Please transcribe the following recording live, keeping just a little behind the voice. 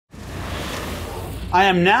I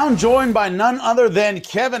am now joined by none other than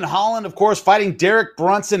Kevin Holland, of course, fighting Derek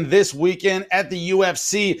Brunson this weekend at the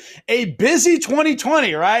UFC. A busy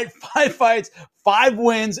 2020, right? 5 fights, 5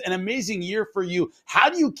 wins, an amazing year for you. How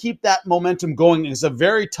do you keep that momentum going? It's a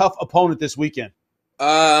very tough opponent this weekend.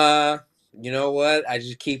 Uh, you know what? I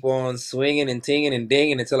just keep on swinging and tinging and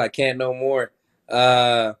dinging until I can't no more.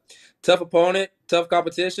 Uh, Tough opponent, tough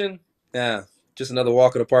competition. Yeah, just another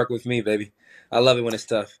walk in the park with me, baby. I love it when it's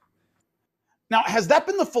tough. Now, has that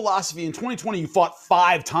been the philosophy? In 2020, you fought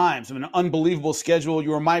 5 times. I mean, an unbelievable schedule.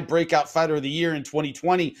 You were my breakout fighter of the year in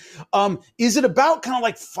 2020. Is it about kind of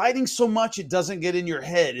like fighting so much it doesn't get in your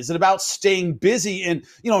head? Is it about staying busy and,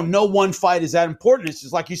 no one fight is that important? It's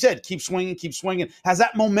just like you said, keep swinging, keep swinging. Has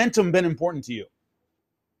that momentum been important to you?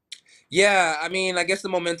 Yeah, I mean, I guess the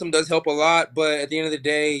momentum does help a lot, but at the end of the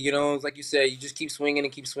day, it's like you said, you just keep swinging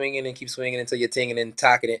and keep swinging and keep swinging until you're tinging and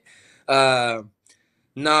tacking it. Uh,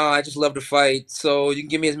 No, I just love to fight. So you can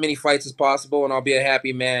give me as many fights as possible, and I'll be a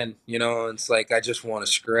happy man. It's like I just want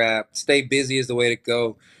to scrap. Stay busy is the way to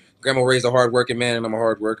go. Grandma raised a hard-working man, and I'm a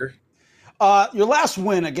hard worker. Your last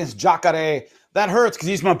win against Jacare, that hurts because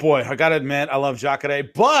he's my boy. I got to admit, I love Jacare,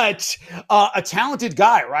 but a talented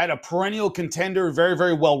guy, right? A perennial contender, very,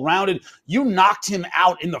 very well-rounded. You knocked him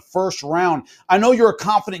out in the first round. I know you're a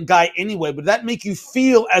confident guy anyway, but did that make you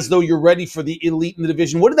feel as though you're ready for the elite in the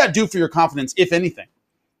division? What did that do for your confidence, if anything?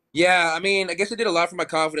 Yeah, I mean, I guess it did a lot for my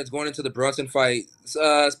confidence going into the Brunson fight,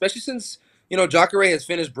 especially since Jacare has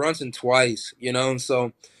finished Brunson twice.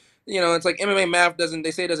 So it's like MMA math doesn't,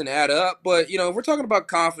 they say it doesn't add up, but if we're talking about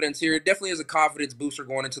confidence here, it definitely is a confidence booster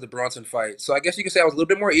going into the Brunson fight. So I guess you could say I was a little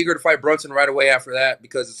bit more eager to fight Brunson right away after that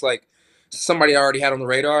because it's like somebody I already had on the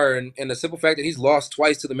radar, and the simple fact that he's lost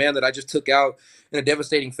twice to the man that I just took out in a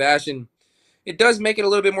devastating fashion, it does make it a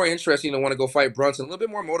little bit more interesting to want to go fight Brunson, a little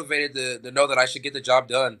bit more motivated to know that I should get the job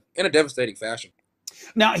done in a devastating fashion.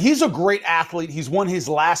 Now, he's a great athlete. He's won his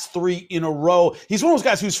last 3 in a row. He's one of those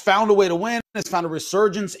guys who's found a way to win, has found a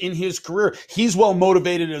resurgence in his career. He's well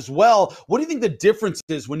motivated as well. What do you think the difference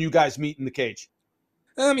is when you guys meet in the cage?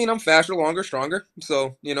 I mean, I'm faster, longer, stronger.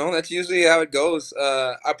 So, that's usually how it goes.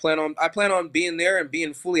 I plan on being there and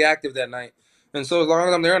being fully active that night. And so as long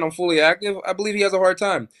as I'm there and I'm fully active, I believe he has a hard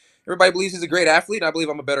time. Everybody believes he's a great athlete. I believe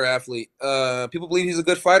I'm a better athlete. People believe he's a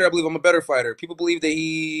good fighter. I believe I'm a better fighter. People believe that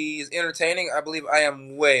he is entertaining. I believe I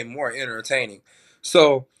am way more entertaining.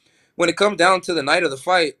 So when it comes down to the night of the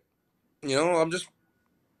fight, I'm just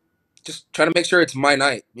trying to make sure it's my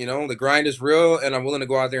night. The grind is real, and I'm willing to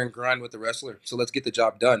go out there and grind with the wrestler. So let's get the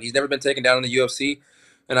job done. He's never been taken down in the UFC,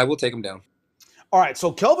 and I will take him down. All right,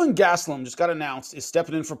 so Kelvin Gastelum just got announced is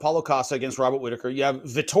stepping in for Paulo Costa against Robert Whitaker. You have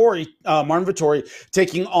Martin Vittori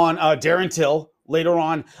taking on Darren Till later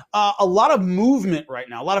on. A lot of movement right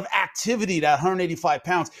now, a lot of activity at 185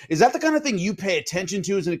 pounds. Is that the kind of thing you pay attention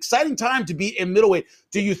to? It's an exciting time to be in middleweight.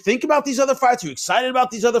 Do you think about these other fights? Are you excited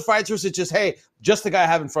about these other fights, or is it just, hey, just the guy I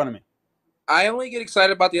have in front of me? I only get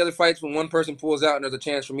excited about the other fights when one person pulls out and there's a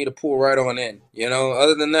chance for me to pull right on in.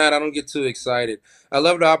 Other than that, I don't get too excited. I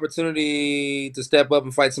love the opportunity to step up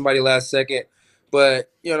and fight somebody last second.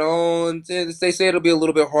 But, they say it'll be a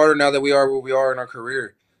little bit harder now that we are where we are in our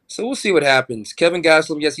career. So we'll see what happens. Kevin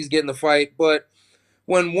Gastelum, yes, he's getting the fight. But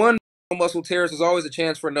when one muscle tears, there's always a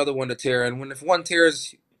chance for another one to tear. And if one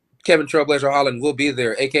tears, Kevin Trailblazer Holland will be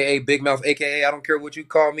there, a.k.a. Big Mouth, a.k.a. I don't care what you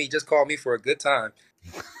call me. Just call me for a good time.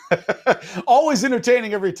 Always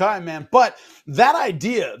entertaining every time, man. But that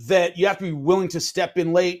idea that you have to be willing to step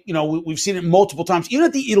in late, we've seen it multiple times, even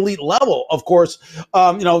at the elite level, of course,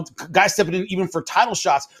 guys stepping in even for title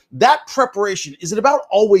shots. That preparation, is it about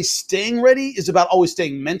always staying ready? Is it about always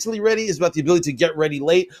staying mentally ready? Is it about the ability to get ready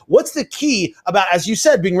late? What's the key about, as you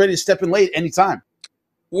said, being ready to step in late anytime?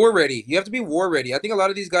 War ready. You have to be war ready. I think a lot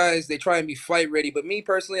of these guys, they try and be fight ready, but me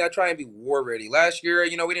personally, I try and be war ready. Last year, we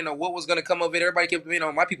didn't know what was going to come of it. Everybody kept,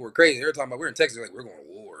 my people were crazy. They were talking about, we're in Texas, like, we're going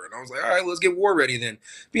to war. And I was like, all right, let's get war ready then.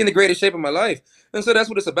 Be in the greatest shape of my life. And so that's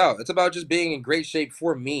what it's about. It's about just being in great shape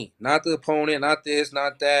for me, not the opponent, not this,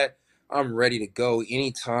 not that. I'm ready to go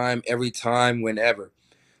anytime, every time, whenever.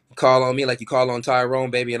 Call on me like you call on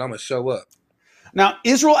Tyrone, baby, and I'm going to show up. Now,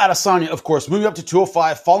 Israel Adesanya, of course, moving up to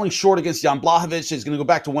 205, falling short against Jan Blachowicz. He's going to go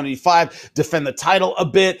back to 185, defend the title a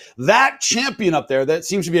bit. That champion up there, that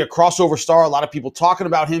seems to be a crossover star. A lot of people talking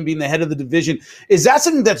about him being the head of the division. Is that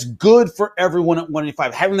something that's good for everyone at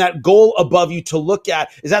 185? Having that goal above you to look at,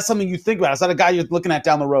 is that something you think about? Is that a guy you're looking at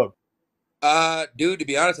down the road? Dude, to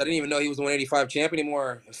be honest, I didn't even know he was the 185 champ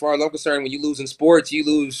anymore. As far as I'm concerned, when you lose in sports, you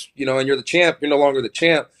lose, and you're the champ. You're no longer the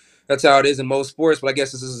champ. That's how it is in most sports, but I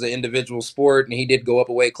guess this is an individual sport, and he did go up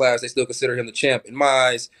a weight class. They still consider him the champ in my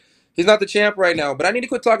eyes. He's not the champ right now, but I need to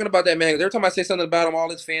quit talking about that man. Every time I say something about him, all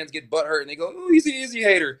his fans get butthurt and they go, "Oh, he's an easy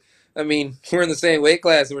hater." I mean, we're in the same weight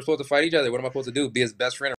class and we're supposed to fight each other. What am I supposed to do? Be his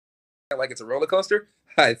best friend? Like it's a roller coaster?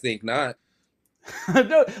 I think not. So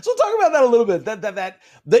talk about that a little bit. That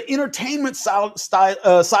the entertainment side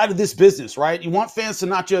of this business, right? You want fans to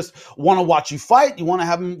not just want to watch you fight. You want to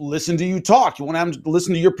have them listen to you talk. You want to have them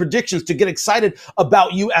listen to your predictions, to get excited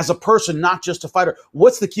about you as a person, not just a fighter.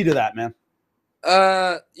 What's the key to that, man?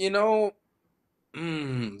 You know,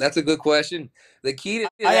 that's a good question. The key to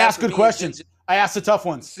I that ask for good me is just questions. I ask the tough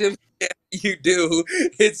ones. you do.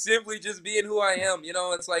 It's simply just being who I am. You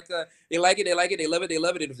know, it's like they like it, they like it, they love it, they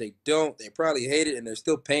love it. And if they don't, they probably hate it, and they're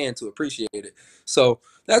still paying to appreciate it. So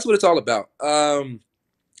that's what it's all about.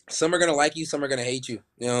 Some are gonna like you, some are gonna hate you.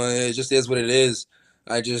 You know, it just is what it is.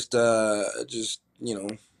 I just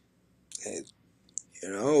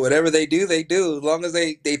whatever they do, they do. As long as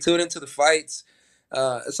they tune into the fights,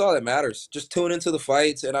 it's all that matters. Just tune into the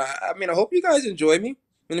fights, and I mean, I hope you guys enjoy me.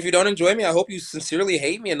 And if you don't enjoy me, I hope you sincerely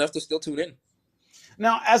hate me enough to still tune in.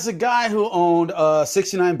 Now, as a guy who owned a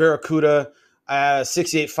 69 Barracuda, a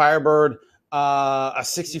 68 Firebird, a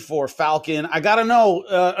 64 Falcon, I got to know,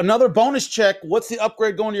 another bonus check. What's the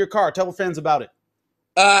upgrade going to your car? Tell the fans about it.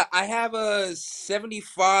 I have a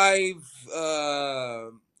 75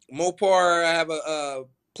 Mopar. I have a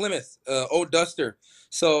Plymouth old Duster.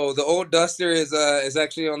 So the old Duster is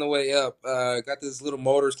actually on the way up. Got this little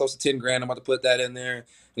motor. It's close to 10 grand. I'm about to put that in there, and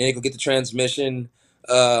then you can get the transmission.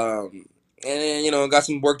 And then, got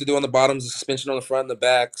some work to do on the bottoms, the suspension on the front and the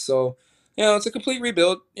back. So, it's a complete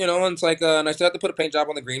rebuild. And it's like, and I still have to put a paint job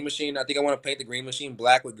on the green machine. I think I want to paint the green machine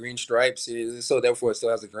black with green stripes, so therefore it still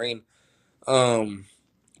has the green.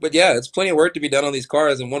 But yeah, it's plenty of work to be done on these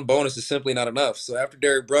cars, and one bonus is simply not enough. So after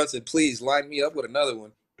Derek Brunson, please line me up with another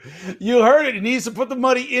one. You heard it. He needs to put the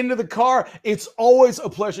money into the car. It's always a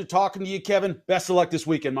pleasure talking to you, Kevin. Best of luck this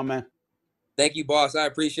weekend, my man. Thank you, boss. I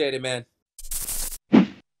appreciate it, man.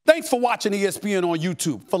 Thanks for watching ESPN on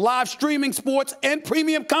YouTube. For live streaming, sports, and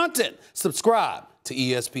premium content, subscribe to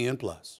ESPN+.